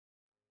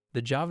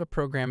The Java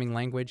programming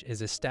language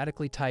is a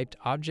statically typed,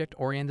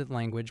 object-oriented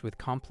language with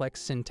complex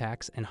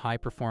syntax and high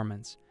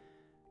performance.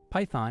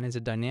 Python is a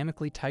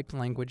dynamically typed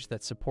language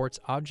that supports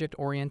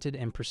object-oriented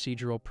and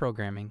procedural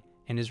programming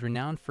and is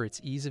renowned for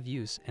its ease of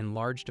use and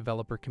large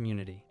developer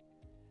community.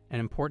 An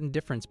important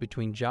difference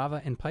between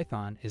Java and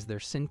Python is their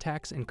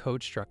syntax and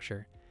code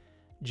structure.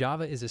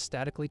 Java is a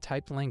statically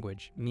typed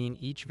language, meaning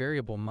each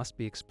variable must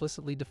be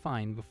explicitly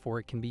defined before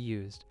it can be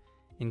used.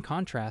 In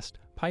contrast,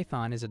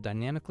 Python is a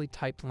dynamically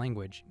typed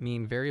language,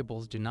 meaning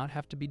variables do not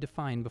have to be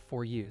defined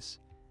before use.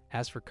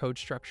 As for code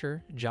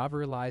structure, Java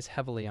relies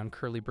heavily on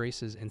curly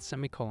braces and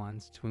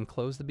semicolons to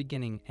enclose the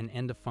beginning and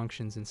end of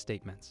functions and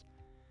statements.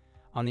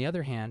 On the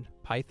other hand,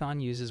 Python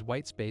uses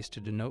whitespace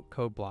to denote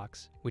code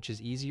blocks, which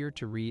is easier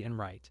to read and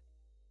write.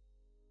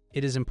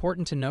 It is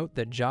important to note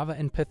that Java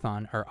and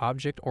Python are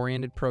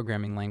object-oriented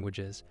programming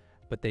languages,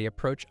 but they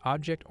approach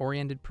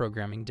object-oriented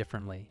programming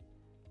differently.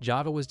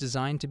 Java was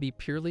designed to be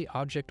purely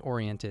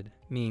object-oriented,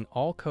 meaning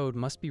all code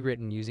must be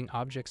written using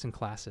objects and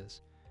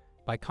classes.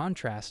 By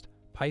contrast,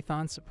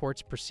 Python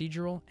supports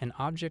procedural and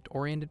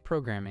object-oriented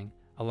programming,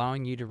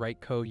 allowing you to write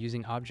code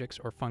using objects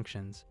or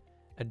functions.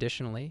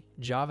 Additionally,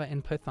 Java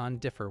and Python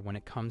differ when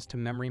it comes to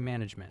memory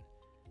management.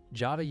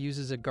 Java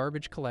uses a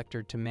garbage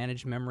collector to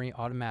manage memory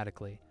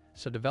automatically,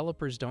 so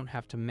developers don't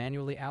have to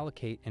manually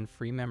allocate and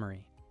free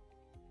memory.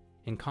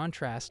 In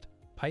contrast,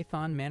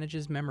 Python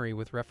manages memory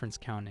with reference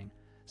counting,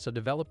 so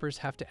developers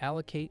have to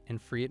allocate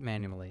and free it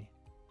manually.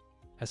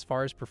 As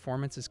far as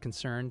performance is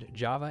concerned,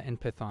 Java and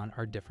Python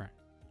are different.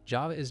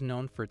 Java is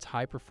known for its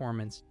high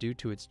performance due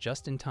to its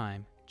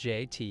just-in-time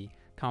 (JIT)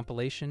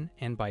 compilation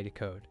and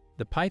bytecode.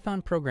 The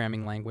Python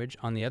programming language,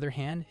 on the other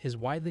hand, is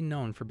widely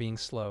known for being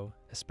slow,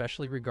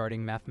 especially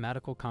regarding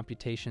mathematical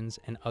computations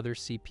and other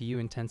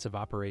CPU-intensive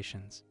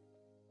operations.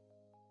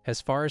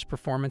 As far as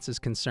performance is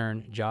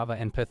concerned, Java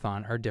and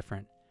Python are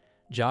different.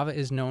 Java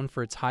is known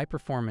for its high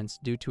performance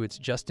due to its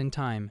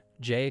just-in-time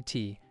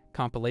 (JIT)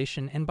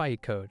 compilation and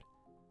bytecode.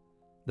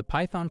 The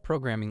Python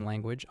programming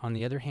language, on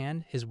the other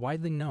hand, is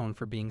widely known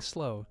for being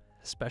slow,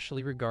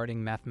 especially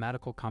regarding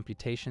mathematical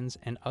computations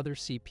and other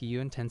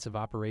CPU-intensive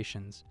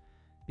operations.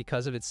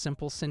 Because of its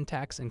simple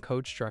syntax and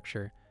code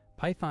structure,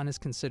 Python is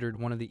considered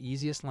one of the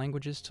easiest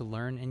languages to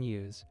learn and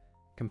use.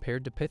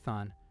 Compared to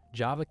Python,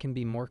 Java can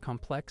be more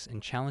complex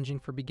and challenging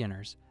for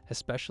beginners,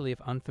 especially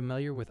if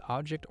unfamiliar with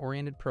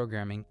object-oriented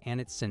programming and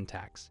its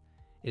syntax.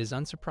 It is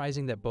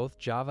unsurprising that both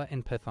Java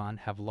and Python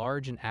have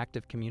large and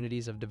active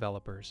communities of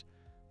developers,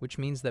 which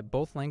means that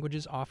both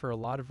languages offer a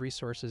lot of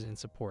resources and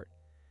support.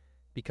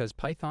 Because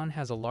Python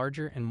has a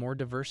larger and more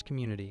diverse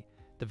community,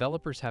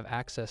 developers have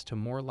access to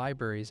more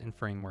libraries and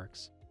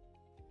frameworks.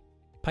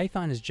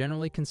 Python is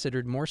generally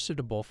considered more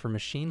suitable for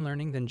machine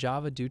learning than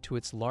Java due to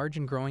its large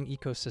and growing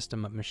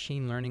ecosystem of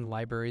machine learning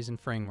libraries and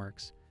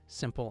frameworks,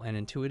 simple and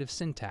intuitive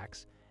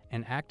syntax,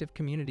 and active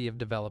community of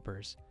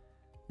developers.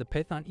 The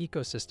Python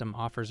ecosystem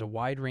offers a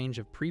wide range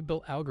of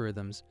pre-built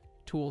algorithms,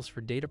 tools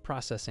for data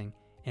processing,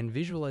 and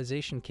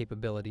visualization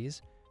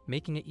capabilities,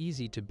 making it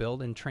easy to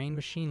build and train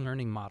machine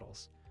learning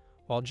models.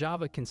 While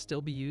Java can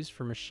still be used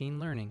for machine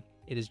learning,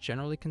 it is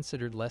generally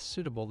considered less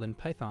suitable than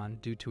Python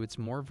due to its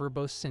more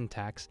verbose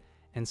syntax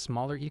and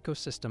smaller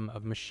ecosystem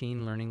of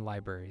machine learning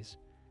libraries.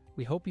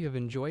 We hope you have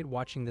enjoyed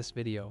watching this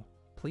video.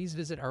 Please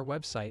visit our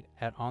website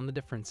at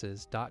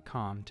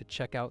onthedifferences.com to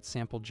check out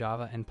sample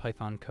Java and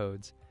Python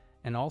codes,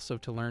 and also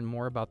to learn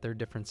more about their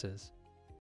differences.